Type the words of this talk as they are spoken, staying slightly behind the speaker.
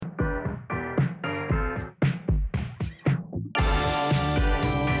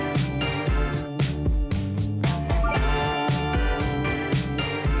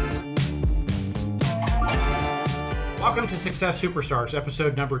Welcome to Success Superstars,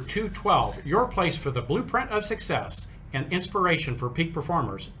 episode number 212, your place for the blueprint of success and inspiration for peak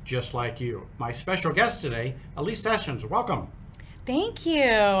performers just like you. My special guest today, Elise Sessions. Welcome. Thank you.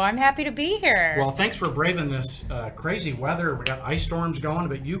 I'm happy to be here. Well, thanks for braving this crazy weather. We got ice storms going,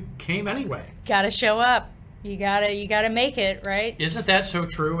 but you came anyway. Gotta show up. You gotta make it, right? Isn't that so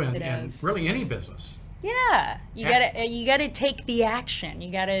true in really any business? Yeah. You gotta take the action. You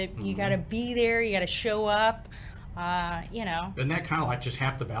gotta be there. You gotta show up. Isn't that kind of like just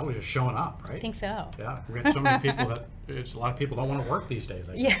half the battle, just showing up, right? I think so. Yeah, we got so many people that a lot of people don't want to work these days.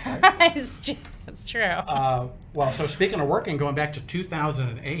 I guess, yeah, right? it's true. Well, so speaking of working, going back to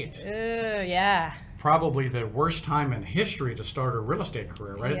 2008. Yeah. Probably the worst time in history to start a real estate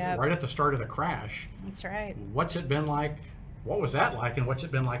career, right? Yep. Right at the start of the crash. That's right. What's it been like? What was that like, and what's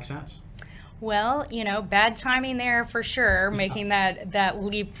it been like since? Well, bad timing there for sure, making that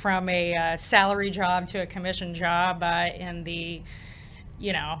leap from a salary job to a commission job in the,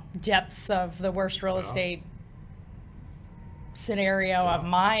 depths of the worst real estate scenario of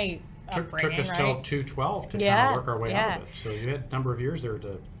my upbringing. Took us right? till 2012 to kind of work our way out of it. So you had a number of years there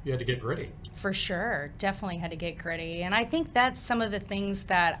you had to get gritty. For sure. Definitely had to get gritty. And I think that's some of the things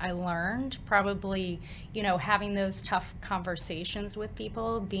that I learned, probably, having those tough conversations with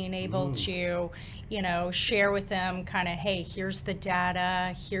people, being able to, share with them kind of, hey, here's the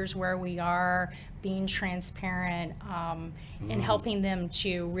data, here's where we are, being transparent, and helping them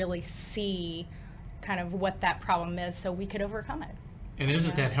to really see kind of what that problem is so we could overcome it. And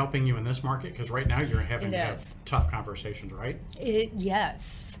isn't that helping you in this market? Because right now you're having to have tough conversations, right?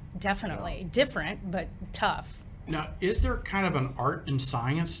 Yes, definitely. Yeah. Different, but tough. Now, is there kind of an art and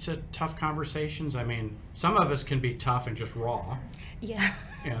science to tough conversations? I mean, some of us can be tough and just raw. Yeah.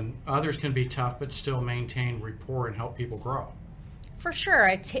 And others can be tough but still maintain rapport and help people grow. For sure.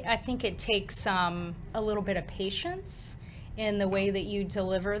 I think it takes a little bit of patience in the way that you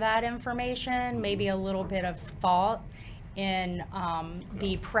deliver that information, maybe a little bit of thought in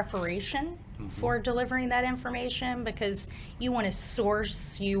the preparation for delivering that information, because you want to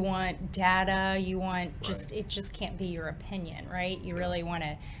source, you want data, you want it just can't be your opinion, right? You really want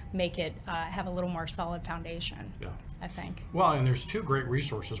to make it have a little more solid foundation, I think. Well, and there's two great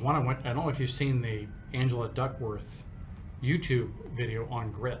resources. One, I don't know if you've seen the Angela Duckworth YouTube video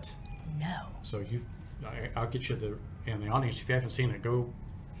on grit. No. So I'll get you in the audience, if you haven't seen it, go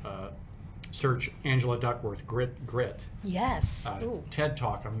search Angela Duckworth, Grit. Yes. TED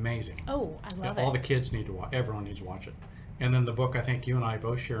Talk, amazing. Oh, I love it. All the kids need to watch, everyone needs to watch it. And then the book I think you and I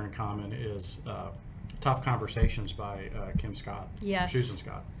both share in common is Tough Conversations by Kim Scott. Yes. Susan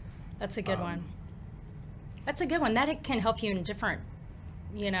Scott. That's a good one. That's a good one. That can help you in different,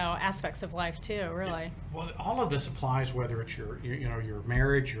 aspects of life too, really. Yeah. Well, all of this applies whether it's your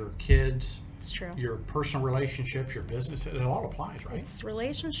marriage, your kids, it's true, your personal relationships, your business. It all applies, right? It's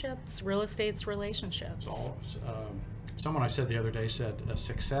relationships. Real estate's relationships. Someone I said the other day said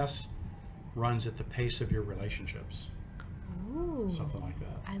success runs at the pace of your relationships. Ooh, something like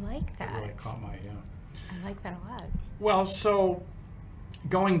that. I like that. It really caught my I like that a lot. Well, so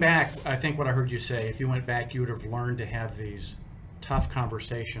going back, I think what I heard you say, if you went back, you would have learned to have these tough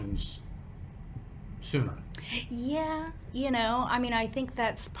conversations sooner. Yeah, I think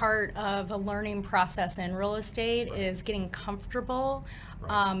that's part of a learning process in real estate is getting comfortable,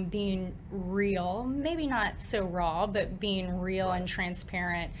 being real, maybe not so raw, but being real and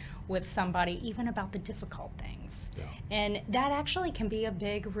transparent with somebody, even about the difficult things. Yeah. And that actually can be a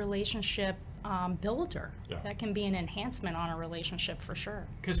big relationship builder. Yeah. That can be an enhancement on a relationship for sure.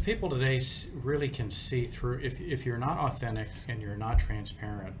 Because people today really can see through, if you're not authentic and you're not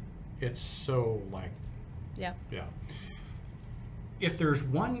transparent, it's so like, yeah. Is there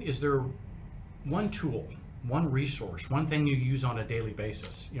one tool, one resource, one thing you use on a daily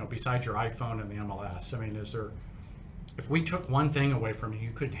basis, besides your iPhone and the MLS? I mean, if we took one thing away from you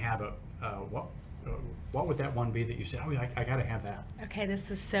couldn't have it, what would that one be that you say, oh, I got to have that? Okay,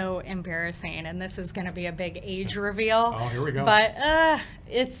 this is so embarrassing, and this is going to be a big age reveal. Oh, here we go. But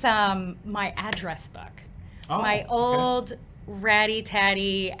it's my address book. My old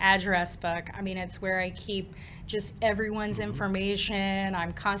ratty-tatty address book. I mean, it's where I keep just everyone's information.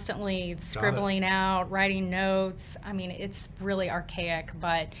 I'm constantly scribbling out, writing notes. I mean, it's really archaic,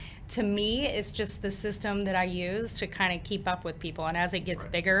 but to me, it's just the system that I use to kind of keep up with people. And as it gets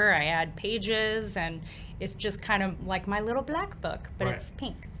bigger, I add pages, and it's just kind of like my little black book, but it's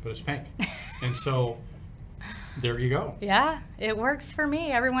pink. But it's pink. And so there you go. Yeah, it works for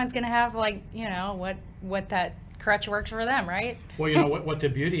me. Everyone's going to have what that crutch works for them, right? Well, what the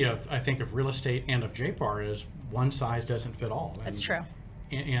beauty of, I think, of real estate and of JPAR is one size doesn't fit all. That's true.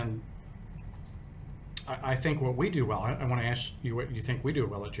 And I think what we do well, I want to ask you what you think we do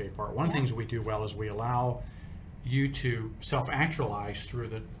well at JPart. One of the things we do well is we allow you to self-actualize through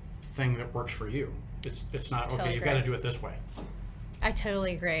the thing that works for you. It's not, Totally okay, you've agree. got to do it this way. I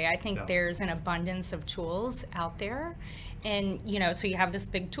totally agree. I think Yeah. there's an abundance of tools out there. And, so you have this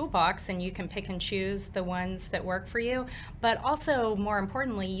big toolbox and you can pick and choose the ones that work for you. But also, more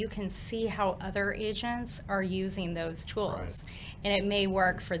importantly, you can see how other agents are using those tools. Right. And it may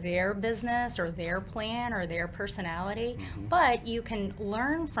work for their business or their plan or their personality, Mm-hmm. but you can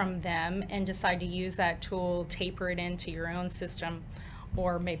learn from them and decide to use that tool, taper it into your own system,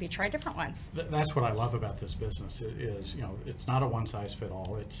 or maybe try different ones. That's what I love about this business. It is, it's not a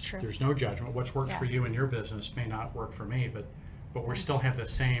one-size-fit-all. True. There's no judgment. What's worked for Yeah. you in your business may not work for me, but we still have the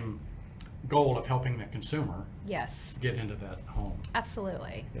same goal of helping the consumer Yes. get into that home.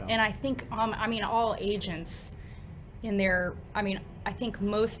 Absolutely. Yeah. And I think, all agents I think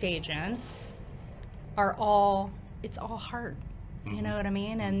most agents it's all hard. You know what I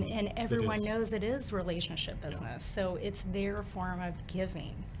mean? And everyone is. knows it is relationship business. So it's their form of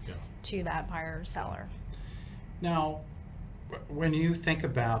giving Yeah. to that buyer or seller. Now, when you think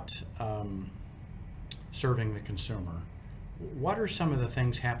about serving the consumer, what are some of the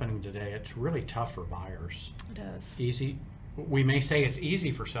things happening today? It's really tough for buyers. It is. Easy. We may say it's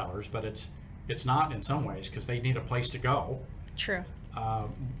easy for sellers, but it's not in some ways because they need a place to go. True. How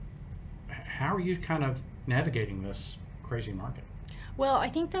are you kind of navigating this crazy market? Well, I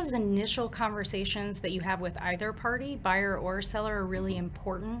think those initial conversations that you have with either party, buyer or seller, are really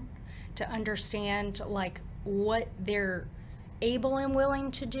important to understand like what they're able and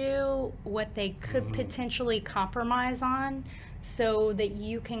willing to do, what they could potentially compromise on, so that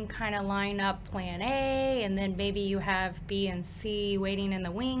you can kind of line up plan A, and then maybe you have B and C waiting in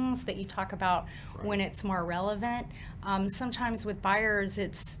the wings that you talk about when it's more relevant. Sometimes with buyers,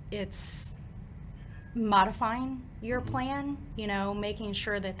 it's modifying your plan, making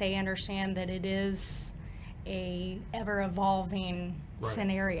sure that they understand that it is a ever-evolving Right.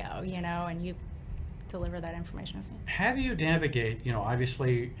 scenario, and you deliver that information as needed. How do you navigate,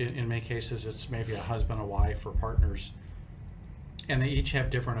 obviously in many cases it's maybe a husband, a wife, or partners, and they each have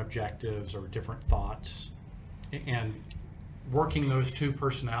different objectives or different thoughts, and working those two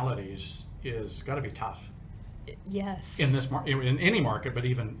personalities is got to be tough Yes. in this in any market, but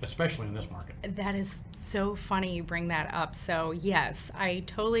even especially in this market. That is so funny you bring that up. So yes, I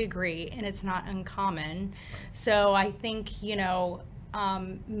totally agree, and it's not uncommon. So I think,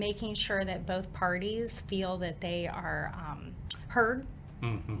 making sure that both parties feel that they are heard,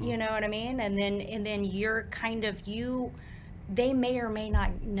 you know what I mean? And then you're kind of, they may or may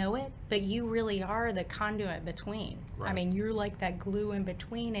not know it, but you really are the conduit between. I Right. mean, you're like that glue in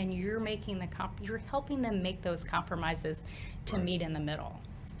between, and you're making you're helping them make those compromises to Right. meet in the middle.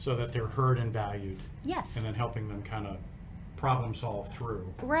 So that they're heard and valued, Yes. and then helping them kind of problem solve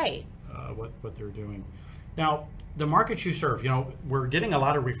through Right. what they're doing. Now, the markets you serve, we're getting a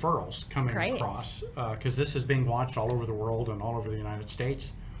lot of referrals coming Great. across because this is being watched all over the world and all over the United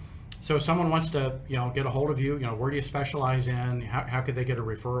States. So if someone wants to, get a hold of you, where do you specialize in? How could they get a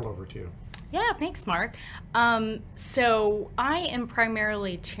referral over to you? Yeah, thanks, Mark. So I am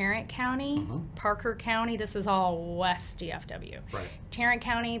primarily Tarrant County, Parker County. This is all West DFW. Right. Tarrant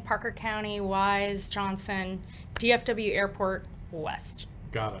County, Parker County, Wise, Johnson, DFW Airport, West.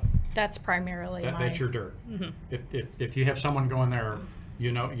 Got it. That's primarily my... That's your dirt. If you have someone going there,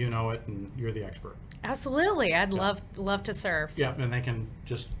 you know it, and you're the expert. Absolutely. I'd love to serve. Yeah, and they can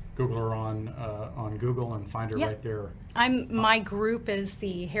just Google her on Google and find her Yep. right there. My group is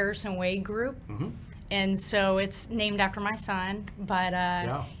the Harrison Wade Group, and so it's named after my son. But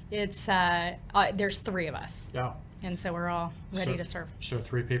it's there's three of us, Yeah. and so we're all ready to serve. So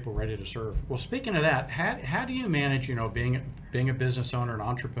 3 people ready to serve. Well, speaking of that, how do you manage, being a business owner, an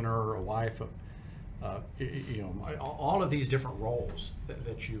entrepreneur, a wife, all of these different roles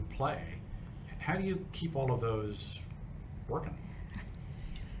that you play? How do you keep all of those working?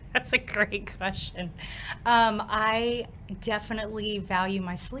 That's a great question. I definitely value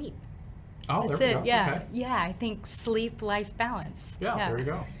my sleep. Oh, That's there we it. go. Yeah, Okay. yeah. I think sleep-life balance. Yeah, there you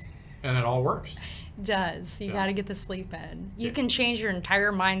go. And it all works. Does. You Yeah. got to get the sleep in. You can change your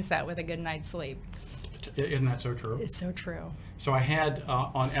entire mindset with a good night's sleep. Isn't that so true? It's so true. So I had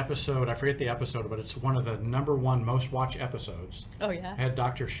on episode, I forget the episode, but it's one of the #1 most watched episodes. Oh yeah. I had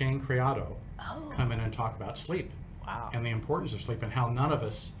Dr. Shane Criado Oh. come in and talk about sleep. Wow. And the importance of sleep and how none of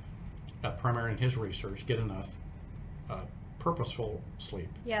us, primarily in his research, get enough purposeful sleep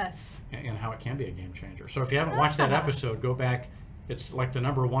Yes. and how it can be a game changer. So if you haven't watched that episode, go back. It's like the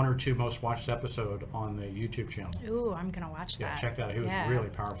number 1 or 2 most watched episode on the YouTube channel. Ooh, I'm gonna watch Yeah, that. check that out. It was really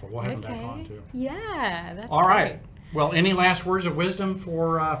powerful. We'll have him back on too. Yeah, that's All right. great. Well, any last words of wisdom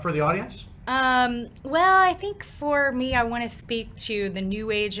for the audience? Well, I think for me, I want to speak to the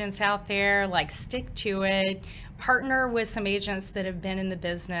new agents out there, like stick to it, partner with some agents that have been in the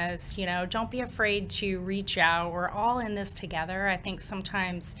business, you know, don't be afraid to reach out. We're all in this together. I think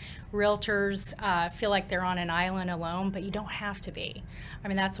sometimes realtors feel like they're on an island alone, but you don't have to be. I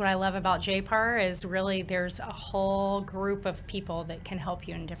mean, that's what I love about JPAR is really there's a whole group of people that can help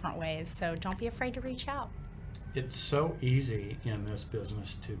you in different ways. So don't be afraid to reach out. It's so easy in this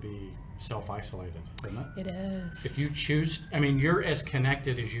business to be self-isolated, isn't it? It is. If you choose, I mean, you're as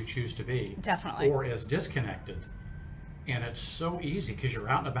connected as you choose to be. Definitely. Or as disconnected. And it's so easy because you're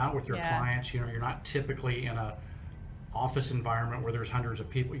out and about with your clients. You know, you're not typically in a office environment where there's hundreds of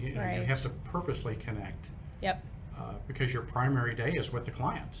people. You know, you have to purposely connect. Yep. Because your primary day is with the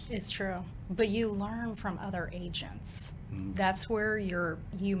clients. It's true. But you learn from other agents. That's where you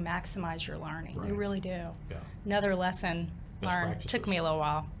maximize your learning. Right. You really do. Yeah. Another lesson Best learned. practices. Took me a little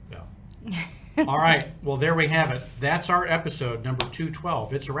while. Yeah. All right. Well, there we have it. That's our episode number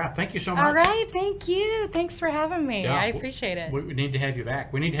 212. It's a wrap. Thank you so much. All right. Thank you. Thanks for having me. Yeah, I appreciate it. We need to have you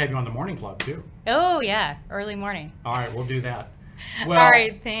back. We need to have you on the morning club too. Oh, yeah. Early morning. All right. We'll do that. Well, all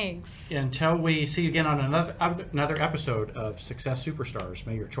right. Thanks. Until we see you again on another episode of Success Superstars,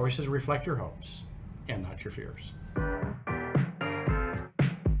 may your choices reflect your hopes and not your fears.